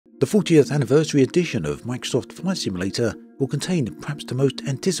The 40th anniversary edition of Microsoft Flight Simulator will contain perhaps the most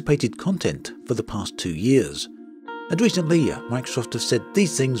anticipated content for the past 2 years. And recently, Microsoft have said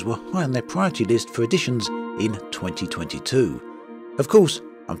these things were high on their priority list for editions in 2022. Of course,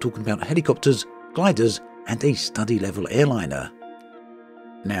 I'm talking about helicopters, gliders, and a study-level airliner.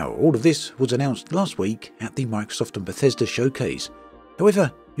 Now, all of this was announced last week at the Microsoft and Bethesda showcase.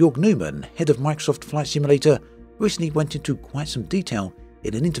 However, Jörg Neumann, head of Microsoft Flight Simulator, recently went into quite some detail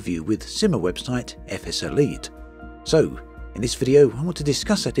in an interview with simmer website FSElite. So, in this video I want to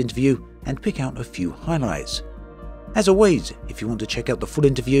discuss that interview and pick out a few highlights. As always, if you want to check out the full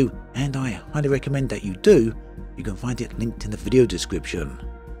interview, and I highly recommend that you do, you can find it linked in the video description.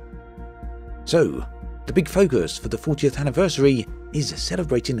 So, the big focus for the 40th anniversary is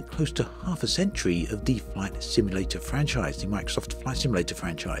celebrating close to half a century of the Flight Simulator franchise, the Microsoft Flight Simulator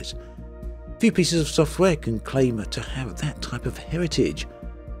franchise. Few pieces of software can claim to have that type of heritage.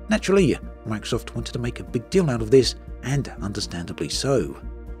 Naturally, Microsoft wanted to make a big deal out of this, and understandably so.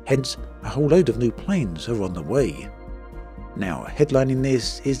 Hence, a whole load of new planes are on the way. Now, headlining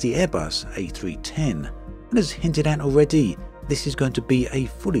this is the Airbus A310, and as hinted at already, this is going to be a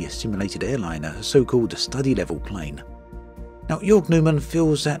fully simulated airliner, a so-called study-level plane. Now, Jörg Neumann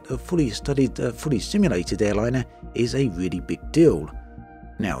feels that a fully simulated airliner is a really big deal.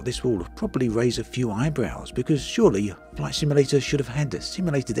 Now, this will probably raise a few eyebrows, because surely Flight Simulator should have had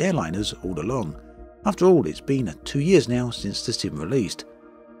simulated airliners all along. After all, it's been 2 years now since the sim released.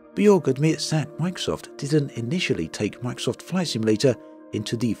 But Jörg admits that Microsoft didn't initially take Microsoft Flight Simulator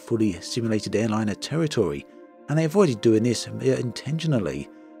into the fully simulated airliner territory, and they avoided doing this intentionally.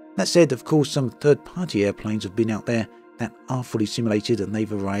 That said, of course, some third-party airplanes have been out there that are fully simulated, and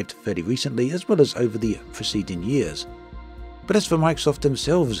they've arrived fairly recently, as well as over the preceding years. But as for Microsoft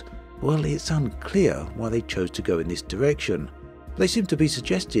themselves, well, it's unclear why they chose to go in this direction. They seem to be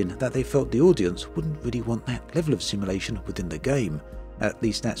suggesting that they felt the audience wouldn't really want that level of simulation within the game. At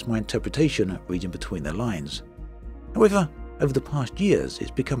least that's my interpretation, reading between the lines. However, over the past years,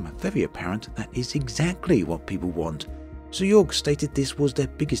 it's become very apparent that is exactly what people want. So Jörg stated this was their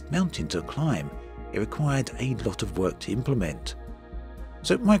biggest mountain to climb. It required a lot of work to implement.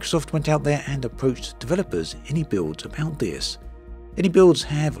 So Microsoft went out there and approached developers AnyBuilds about this. AnyBuilds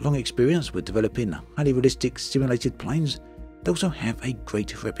have long experience with developing highly realistic simulated planes. They also have a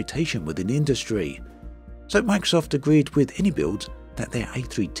great reputation within the industry. So Microsoft agreed with AnyBuilds that their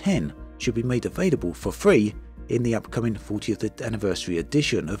A310 should be made available for free in the upcoming 40th anniversary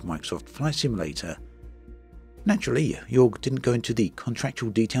edition of Microsoft Flight Simulator. Naturally, Jörg didn't go into the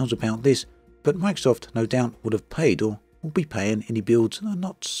contractual details about this, but Microsoft no doubt would have paid or will be paying AnyBuilds a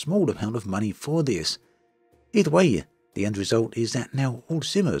not small amount of money for this. Either way, the end result is that now all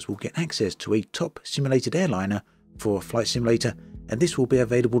simmers will get access to a top simulated airliner for Flight Simulator, and this will be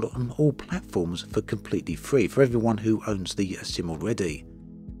available on all platforms for completely free for everyone who owns the sim already.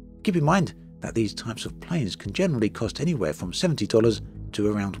 Keep in mind that these types of planes can generally cost anywhere from $70 to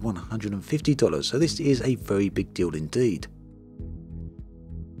around $150, so this is a very big deal indeed.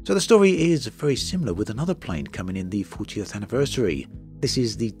 So the story is very similar with another plane coming in the 40th anniversary. This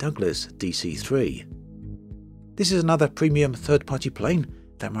is the Douglas DC-3. This is another premium third-party plane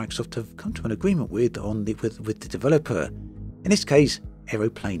that Microsoft have come to an agreement with with the developer, in this case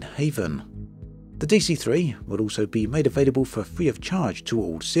Aeroplane Haven. The DC-3 will also be made available for free of charge to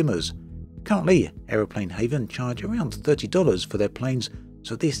all simmers. Currently, Aeroplane Haven charge around $30 for their planes,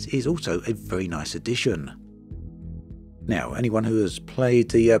 so this is also a very nice addition. Now, anyone who has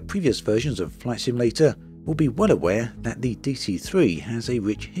played the previous versions of Flight Simulator will be well aware that the DC-3 has a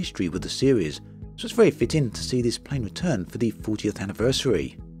rich history with the series, so it's very fitting to see this plane return for the 40th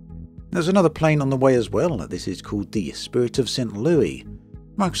anniversary. There's another plane on the way as well. This is called the Spirit of St. Louis.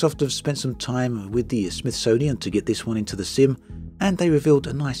 Microsoft have spent some time with the Smithsonian to get this one into the sim, and they revealed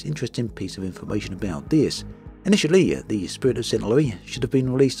a nice interesting piece of information about this. Initially, the Spirit of St. Louis should have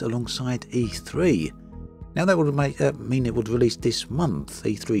been released alongside E3. Now that would mean it would release this month.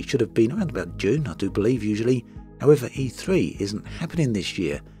 E3 should have been around about June, I do believe, usually. However, E3 isn't happening this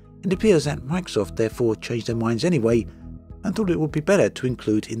year. It appears that Microsoft therefore changed their minds anyway and thought it would be better to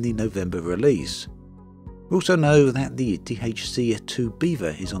include in the November release. We also know that the DHC-2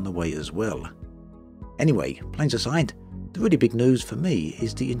 Beaver is on the way as well. Anyway, planes aside, the really big news for me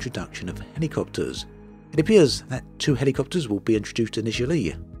is the introduction of helicopters. It appears that 2 helicopters will be introduced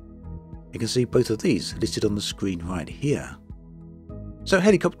initially. You can see both of these listed on the screen right here. So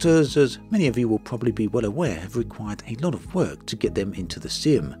helicopters, as many of you will probably be well aware, have required a lot of work to get them into the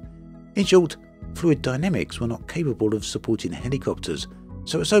sim. In short, Fluid Dynamics were not capable of supporting helicopters,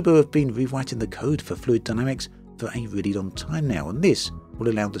 so Asobo have been rewriting the code for Fluid Dynamics for a really long time now, and this will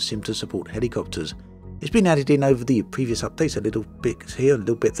allow the sim to support helicopters. It's been added in over the previous updates, a little bit here, a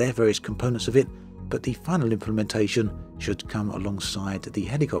little bit there, various components of it, but the final implementation should come alongside the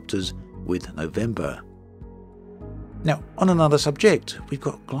helicopters with November. Now, on another subject, we've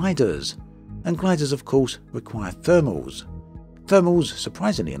got gliders. And gliders, of course, require thermals. Thermals,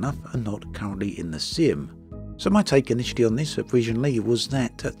 surprisingly enough, are not currently in the sim. So my take initially on this originally was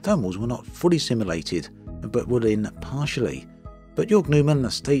that thermals were not fully simulated, but were in partially. But Jörg Neumann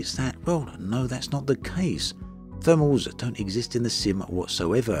states that, well, no, that's not the case. Thermals don't exist in the sim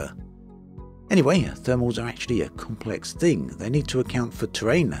whatsoever. Anyway, thermals are actually a complex thing. They need to account for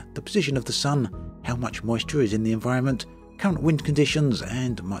terrain, the position of the sun, how much moisture is in the environment, current wind conditions,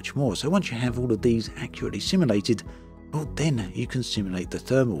 and much more. So once you have all of these accurately simulated, well, then you can simulate the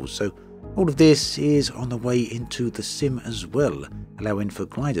thermals. So all of this is on the way into the sim as well, allowing for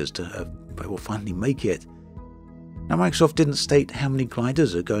gliders to finally make it. Now, Microsoft didn't state how many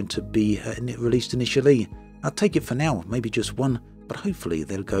gliders are going to be released initially. I'll take it for now, maybe just one, but hopefully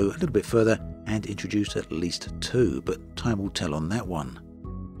they'll go a little bit further and introduce at least 2, but time will tell on that one.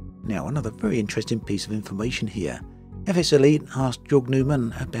 Now, another very interesting piece of information here. FSElite asked Jörg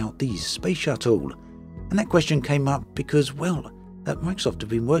Neumann about the space shuttle, and that question came up because, well, Microsoft have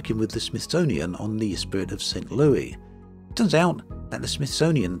been working with the Smithsonian on the Spirit of St. Louis. Turns out that the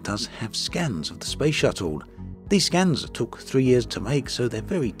Smithsonian does have scans of the space shuttle. These scans took 3 years to make, so they're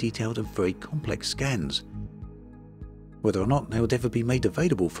very detailed and very complex scans. Whether or not they would ever be made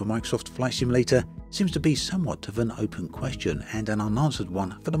available for Microsoft Flight Simulator seems to be somewhat of an open question, and an unanswered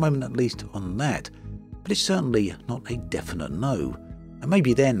one for the moment at least on that. But it's certainly not a definite no, and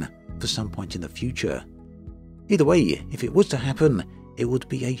maybe then for some point in the future. Either way, if it was to happen, it would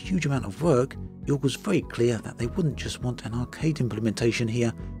be a huge amount of work. Jörg was very clear that they wouldn't just want an arcade implementation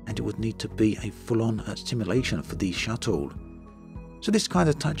here, and it would need to be a full-on simulation for the shuttle. So this kind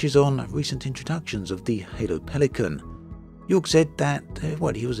of touches on recent introductions of the Halo Pelican. Jörg said that,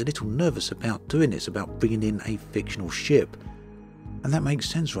 well, he was a little nervous about doing this, about bringing in a fictional ship. And that makes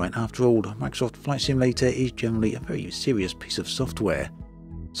sense, right? After all, Microsoft Flight Simulator is generally a very serious piece of software.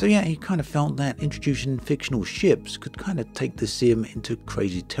 So yeah, he kind of felt that introducing fictional ships could kind of take the sim into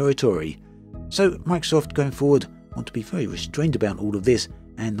crazy territory. So Microsoft going forward want to be very restrained about all of this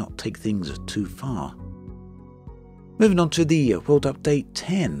and not take things too far. Moving on to the World Update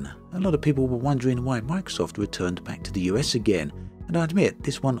 10. A lot of people were wondering why Microsoft returned back to the US again, and I admit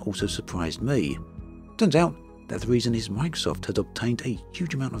this one also surprised me. Turns out that the reason is Microsoft had obtained a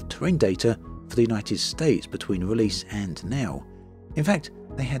huge amount of terrain data for the United States between release and now. In fact,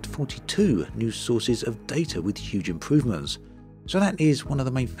 they had 42 new sources of data with huge improvements. So that is one of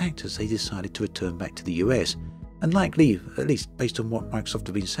the main factors they decided to return back to the US, and likely, at least based on what Microsoft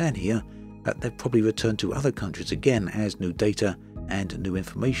have been saying here, they'll probably return to other countries again as new data and new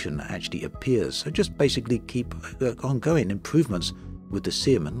information actually appears. So just basically keep ongoing improvements with the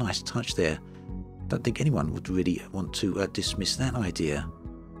sim. A nice touch there. Don't think anyone would really want to dismiss that idea.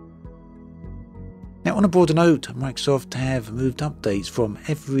 Now, on a broader note, Microsoft have moved updates from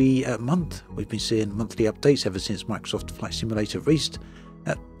every month. We've been seeing monthly updates ever since Microsoft Flight Simulator released,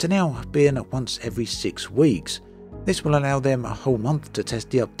 to now being once every 6 weeks. This will allow them a whole month to test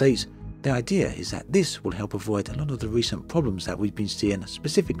the updates. The idea is that this will help avoid a lot of the recent problems that we've been seeing,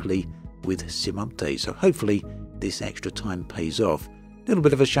 specifically with sim updates. So hopefully this extra time pays off. A little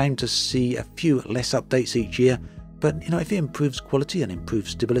bit of a shame to see a few less updates each year, but if it improves quality and improves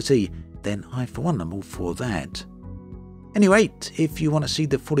stability, then I for one am all for that. Anyway, if you want to see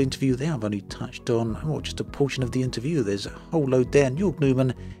the full interview there, I've only touched on just a portion of the interview. There's a whole load there, and Jörg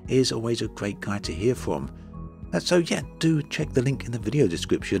Neumann is always a great guy to hear from. So yeah, do check the link in the video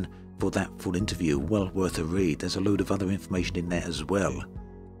description for that full interview. Well worth a read. There's a load of other information in there as well.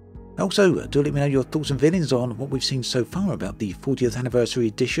 Also, do let me know your thoughts and feelings on what we've seen so far about the 40th anniversary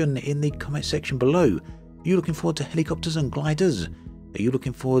edition in the comment section below. Are you looking forward to helicopters and gliders? Are you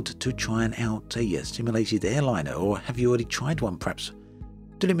looking forward to trying out a simulated airliner, or have you already tried one perhaps?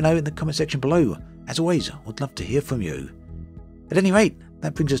 Do let me know in the comment section below. As always, I'd love to hear from you. At any rate,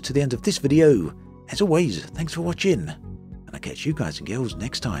 that brings us to the end of this video. As always, thanks for watching, and I'll catch you guys and girls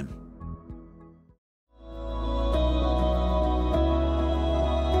next time.